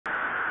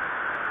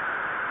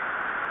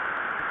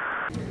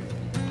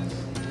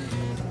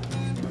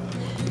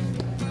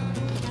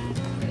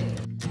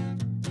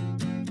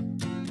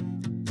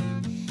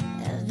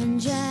I've been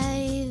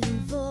driving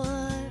for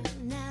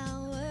an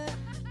hour,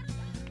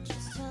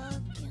 just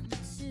talking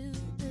to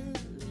the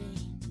rain.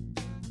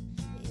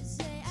 You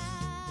say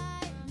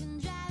I've been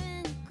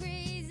driving you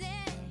crazy,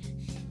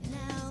 an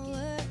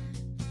hour,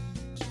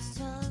 just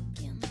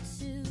talking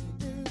to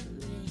the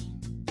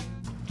rain.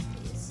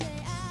 You say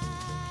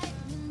I've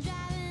been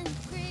driving you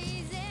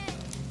crazy,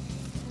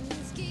 and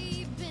it's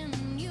keeping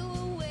you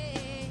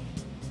away.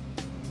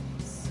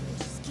 So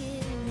just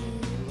give me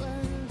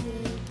one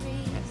good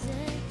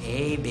reason.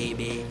 Hey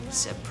baby,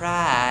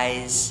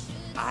 surprise!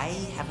 I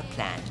have a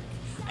plan.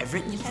 I've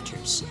written you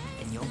letters,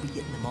 and you'll be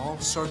getting them all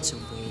sorts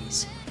of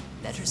ways.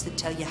 Letters that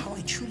tell you how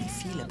I truly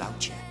feel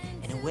about you,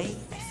 in a way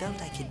I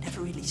felt I could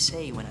never really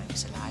say when I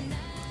was alive.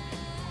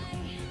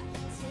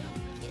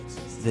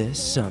 This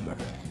summer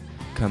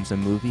comes a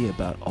movie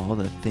about all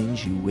the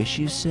things you wish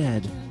you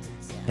said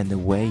and the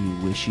way you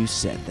wish you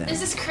said them.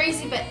 This is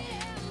crazy, but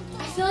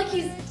I feel like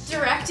he's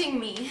directing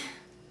me.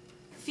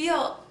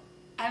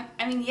 I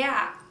mean,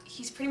 yeah,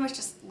 he's pretty much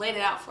just laid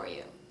it out for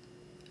you.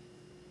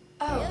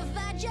 Oh. If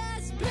I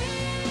just breathe.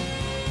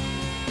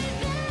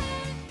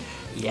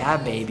 Yeah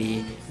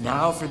baby,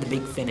 now for the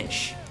big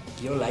finish.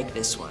 You'll like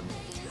this one.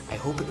 I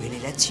hope it really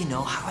lets you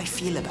know how I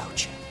feel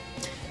about you.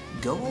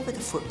 Go over the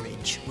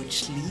footbridge,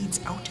 which leads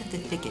out of the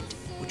thicket,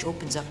 which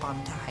opens up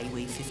onto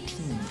Highway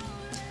 15.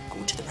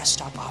 Go to the rest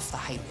stop off the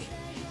highway,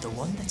 the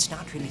one that's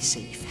not really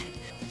safe.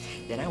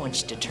 Then I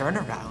want you to turn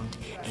around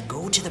and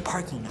go to the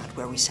parking lot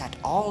where we sat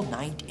all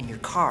night in your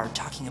car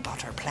talking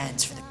about our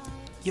plans for the...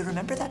 You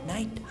remember that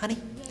night, honey?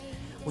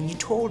 When you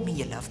told me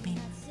you loved me,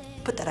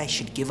 but that I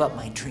should give up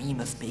my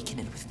dream of making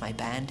it with my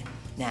band?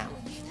 Now,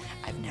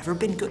 I've never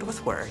been good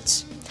with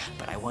words,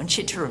 but I want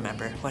you to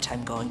remember what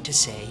I'm going to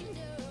say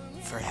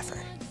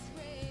forever.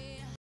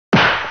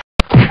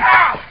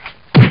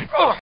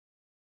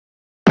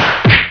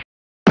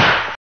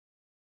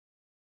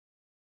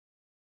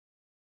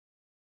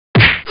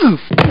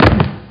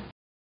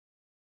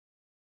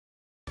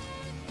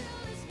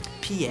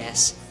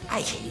 P.S. I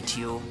hate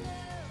you.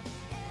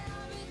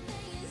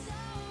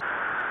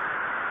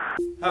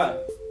 Hi,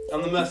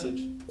 I'm the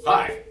message.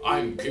 Hi,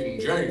 I'm King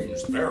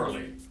James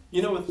Verily.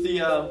 You know, with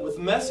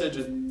the message,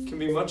 it can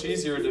be much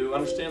easier to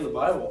understand the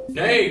Bible.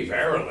 Nay,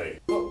 verily.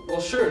 Well,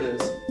 sure it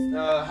is.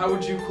 How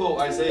would you quote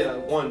Isaiah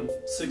 1,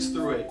 6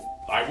 through 8?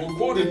 I will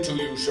quote it to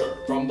you, sir.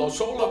 From the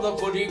sole of the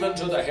foot even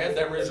to the head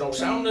there is no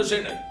soundness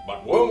in it,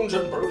 but wounds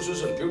and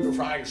bruises and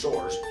putrefying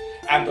sores.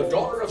 And the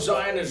daughter of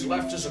Zion is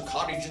left as a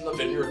cottage in the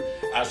vineyard,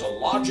 as a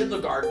lodge in the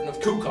garden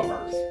of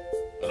cucumbers,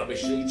 and a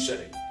besieged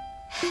city.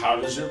 How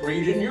does it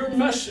read in your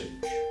message?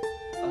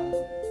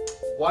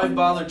 Why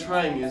bother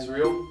trying,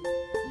 Israel?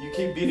 You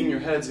keep beating your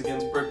heads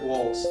against brick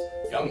walls.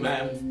 Young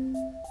man,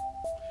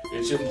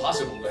 it's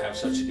impossible to have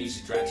such an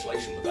easy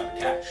translation without a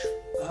catch.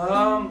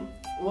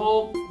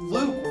 Well,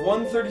 Luke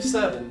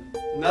 1:37.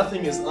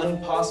 Nothing is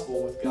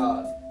impossible with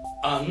God.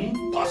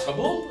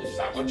 Impossible? Is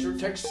that what your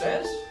text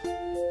says?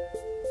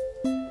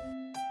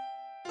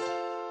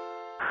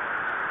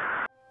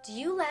 Do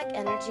you lack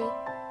energy?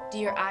 Do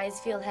your eyes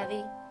feel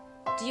heavy?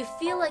 Do you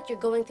feel like you're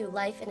going through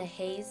life in a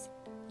haze?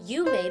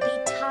 You may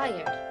be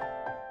tired.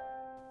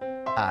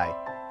 Hi,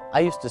 I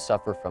used to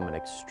suffer from an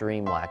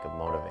extreme lack of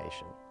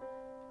motivation.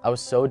 I was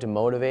so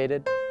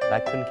demotivated that I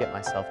couldn't get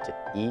myself to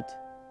eat,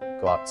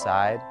 go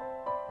outside,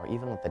 or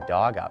even let the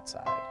dog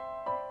outside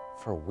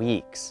for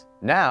weeks.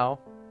 Now,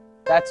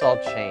 that's all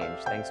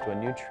changed thanks to a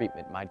new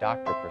treatment my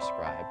doctor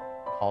prescribed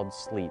called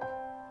sleep.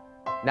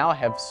 Now I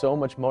have so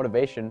much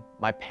motivation,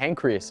 my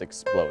pancreas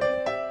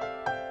exploded.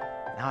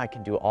 Now I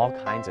can do all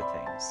kinds of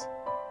things,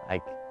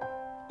 like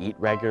eat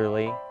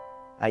regularly.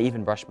 I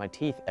even brush my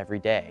teeth every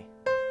day.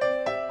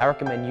 I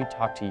recommend you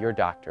talk to your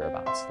doctor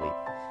about sleep.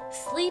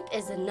 Sleep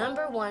is the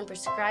 #1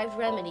 prescribed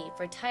remedy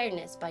for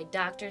tiredness by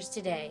doctors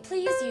today.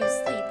 Please use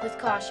sleep with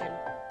caution.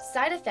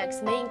 Side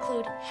effects may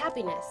include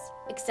happiness,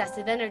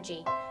 excessive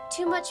energy,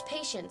 too much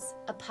patience,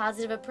 a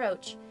positive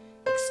approach,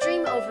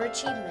 extreme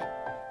overachievement,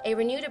 a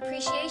renewed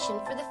appreciation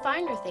for the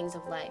finer things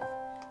of life,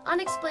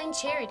 unexplained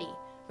charity,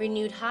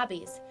 renewed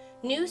hobbies,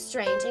 new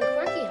strange and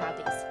quirky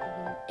hobbies,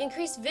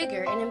 increased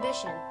vigor and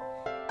ambition,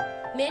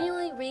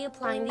 manually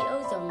reapplying the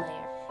ozone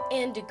layer,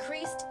 and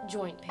decreased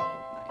joint pain.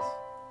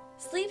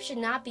 Sleep should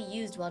not be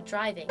used while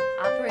driving,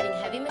 operating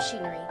heavy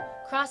machinery,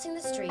 crossing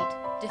the street,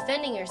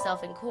 defending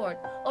yourself in court,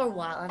 or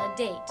while on a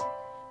date.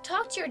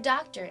 Talk to your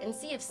doctor and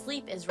see if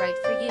sleep is right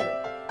for you.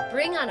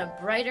 Bring on a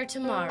brighter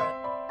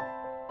tomorrow.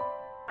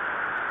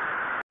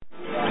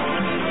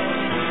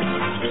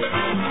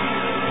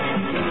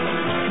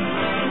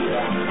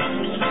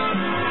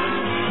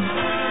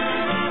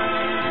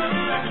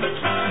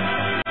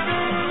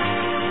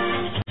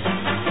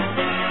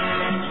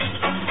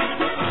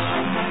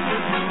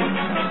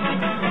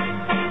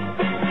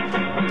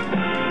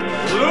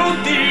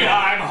 Ruthie,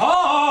 I'm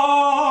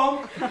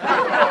home!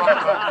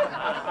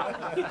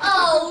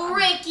 Oh,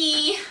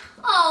 Ricky.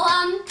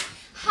 Oh,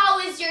 how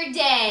was your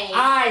day?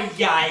 Ay,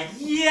 ay,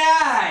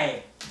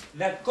 Yay!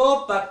 The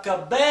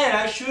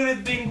Copacabana should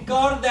have been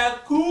called the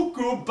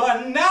Cuckoo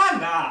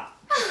Banana.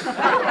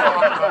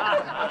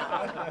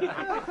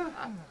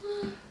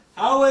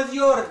 How was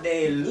your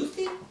day,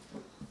 Lucy?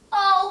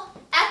 Oh,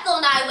 Ethel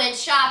and I went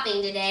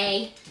shopping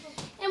today,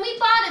 and we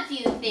bought a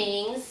few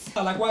things.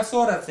 Like what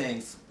sort of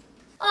things?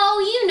 Oh,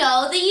 you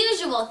know, the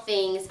usual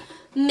things.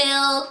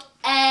 Milk,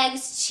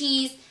 eggs,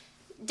 cheese,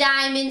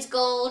 diamonds,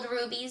 gold,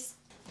 rubies.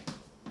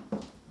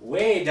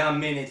 Wait a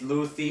minute,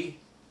 Lucy.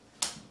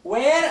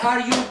 Where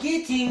are you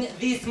getting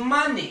this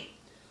money?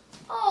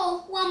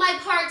 Oh, well, my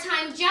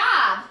part-time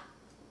job.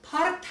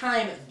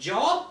 Part-time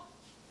job?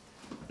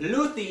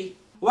 Lucy,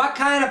 what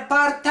kind of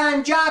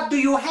part-time job do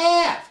you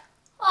have?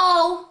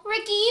 Oh,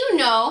 Ricky, you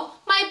know,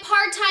 my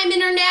part-time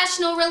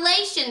international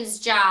relations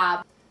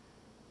job.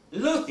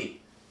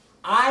 Lucy,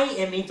 I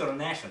am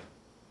international.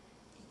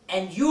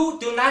 And you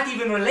do not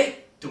even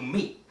relate to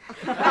me.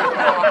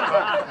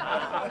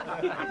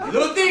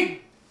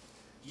 Lucy,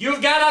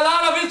 you've got a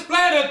lot of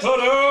explaining to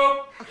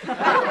do.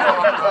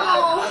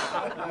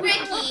 Oh,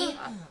 Ricky,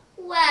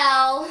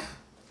 well,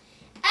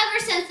 ever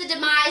since the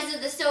demise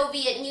of the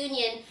Soviet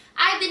Union,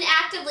 I've been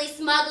actively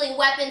smuggling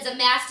weapons of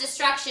mass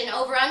destruction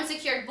over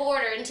unsecured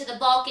border into the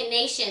Balkan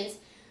nations.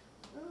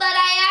 But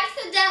I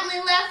accidentally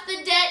left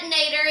the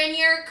detonator in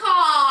your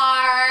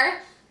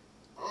car.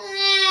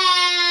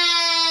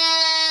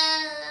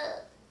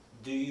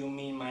 Do you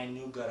mean my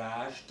new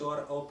garage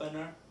door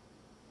opener?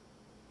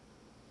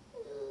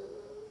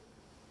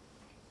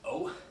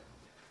 Oh.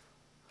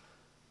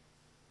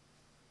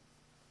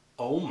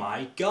 Oh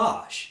my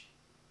gosh.